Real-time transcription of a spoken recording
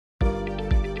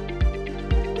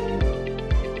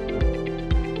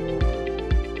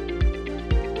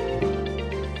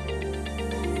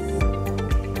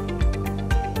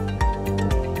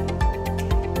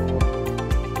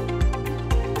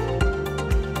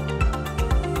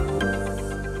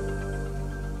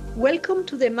Welcome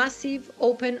to the massive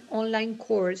open online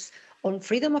course on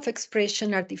freedom of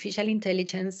expression, artificial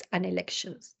intelligence, and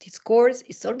elections. This course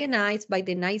is organized by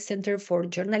the Knight Center for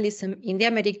Journalism in the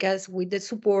Americas with the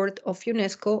support of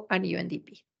UNESCO and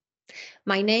UNDP.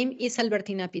 My name is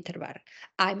Albertina Peterbar.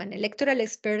 I'm an electoral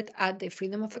expert at the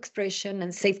Freedom of Expression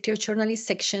and Safety of Journalists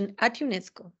section at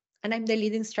UNESCO, and I'm the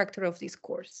lead instructor of this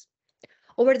course.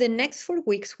 Over the next 4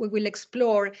 weeks, we will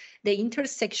explore the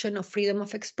intersection of freedom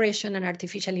of expression and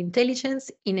artificial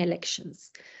intelligence in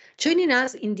elections. Joining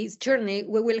us in this journey,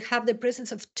 we will have the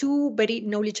presence of two very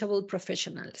knowledgeable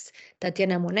professionals,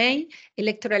 Tatiana Monet,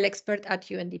 electoral expert at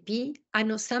UNDP,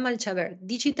 and Osam Al-Jaber,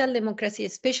 digital democracy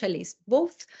specialist,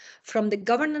 both from the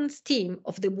governance team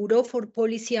of the Bureau for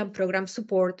Policy and Program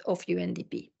Support of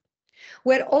UNDP.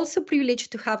 We're also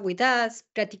privileged to have with us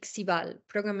Pratik Sibal,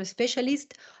 Program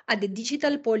Specialist at the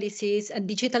Digital Policies and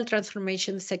Digital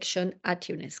Transformation section at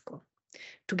UNESCO.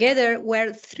 Together,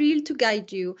 we're thrilled to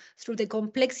guide you through the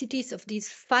complexities of this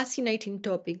fascinating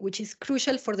topic, which is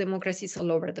crucial for democracies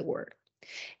all over the world.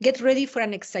 Get ready for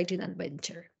an exciting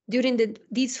adventure. During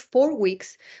these 4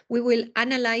 weeks, we will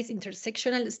analyze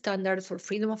intersectional standards for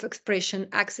freedom of expression,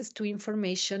 access to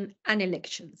information, and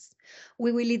elections.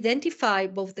 We will identify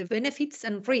both the benefits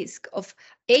and risks of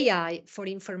AI for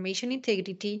information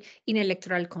integrity in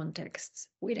electoral contexts.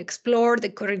 We'll explore the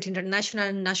current international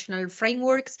and national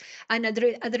frameworks and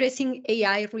addressing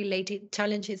AI-related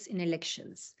challenges in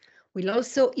elections. We'll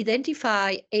also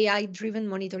identify AI-driven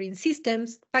monitoring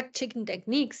systems, fact-checking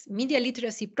techniques, media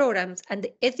literacy programs, and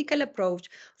the ethical approach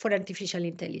for artificial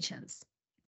intelligence.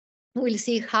 We'll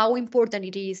see how important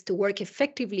it is to work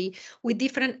effectively with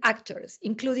different actors,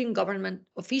 including government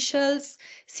officials,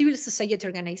 civil society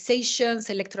organizations,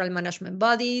 electoral management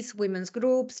bodies, women's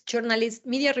groups, journalists,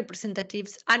 media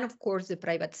representatives, and of course, the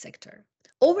private sector.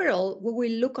 Overall, we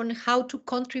will look on how to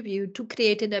contribute to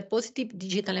creating a positive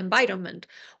digital environment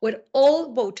where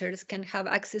all voters can have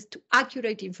access to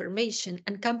accurate information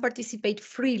and can participate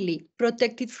freely,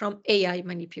 protected from AI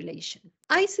manipulation.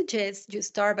 I suggest you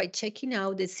start by checking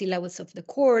out the syllabus of the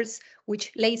course,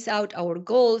 which lays out our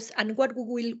goals and what we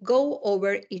will go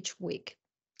over each week.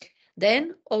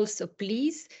 Then also,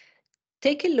 please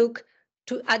take a look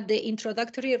at the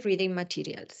introductory reading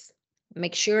materials.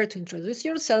 Make sure to introduce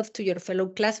yourself to your fellow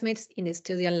classmates in the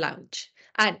student lounge.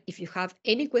 And if you have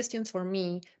any questions for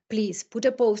me, please put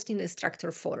a post in the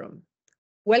instructor forum.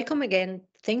 Welcome again.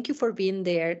 Thank you for being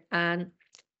there, and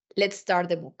let's start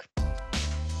the book.